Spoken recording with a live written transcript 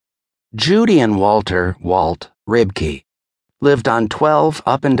Judy and Walter, Walt, Ribke, lived on 12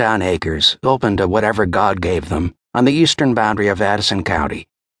 up-and-down acres open to whatever God gave them on the eastern boundary of Addison County,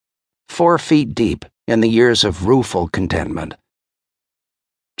 4 feet deep in the years of rueful contentment.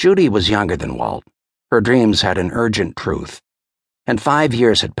 Judy was younger than Walt. Her dreams had an urgent truth, and 5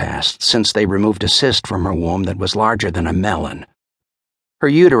 years had passed since they removed a cyst from her womb that was larger than a melon. Her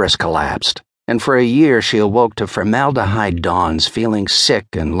uterus collapsed, and for a year she awoke to formaldehyde dawns feeling sick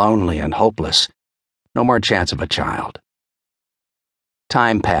and lonely and hopeless. No more chance of a child.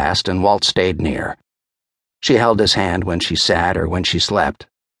 Time passed, and Walt stayed near. She held his hand when she sat or when she slept.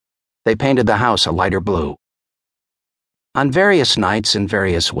 They painted the house a lighter blue. On various nights in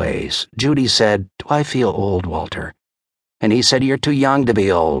various ways, Judy said, "Do I feel old, Walter?" And he said, "You're too young to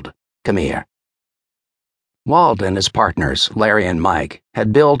be old. Come here." Walt and his partners, Larry and Mike,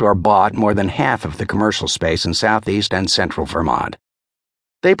 had built or bought more than half of the commercial space in southeast and central Vermont.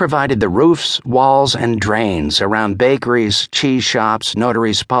 They provided the roofs, walls, and drains around bakeries, cheese shops,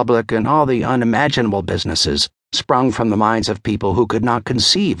 notaries public, and all the unimaginable businesses sprung from the minds of people who could not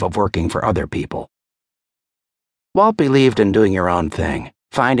conceive of working for other people. Walt believed in doing your own thing,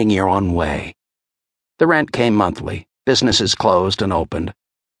 finding your own way. The rent came monthly, businesses closed and opened.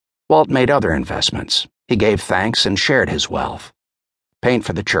 Walt made other investments. He gave thanks and shared his wealth. Paint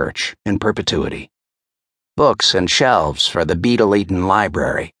for the church, in perpetuity. Books and shelves for the beetle-eaten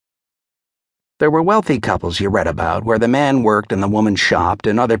library. There were wealthy couples you read about where the man worked and the woman shopped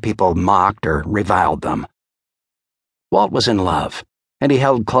and other people mocked or reviled them. Walt was in love, and he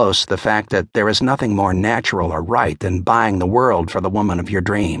held close the fact that there is nothing more natural or right than buying the world for the woman of your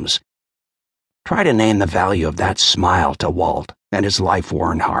dreams. Try to name the value of that smile to Walt and his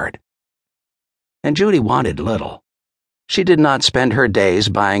life-worn heart. And Judy wanted little. She did not spend her days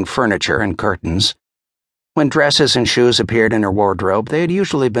buying furniture and curtains. When dresses and shoes appeared in her wardrobe, they had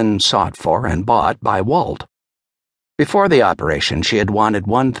usually been sought for and bought by Walt. Before the operation, she had wanted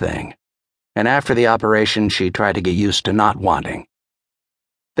one thing, and after the operation, she tried to get used to not wanting.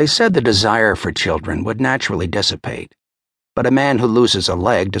 They said the desire for children would naturally dissipate, but a man who loses a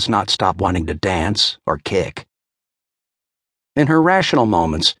leg does not stop wanting to dance or kick. In her rational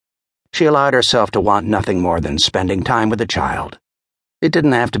moments, she allowed herself to want nothing more than spending time with a child. It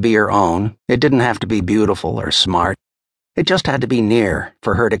didn't have to be her own. It didn't have to be beautiful or smart. It just had to be near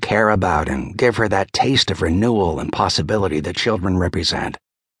for her to care about and give her that taste of renewal and possibility that children represent.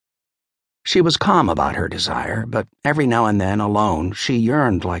 She was calm about her desire, but every now and then, alone, she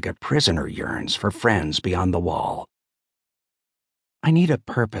yearned like a prisoner yearns for friends beyond the wall. "I need a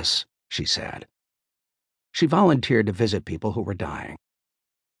purpose," she said. She volunteered to visit people who were dying.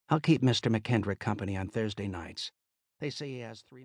 "I'll keep Mr. McKendrick company on Thursday nights. They say he has 3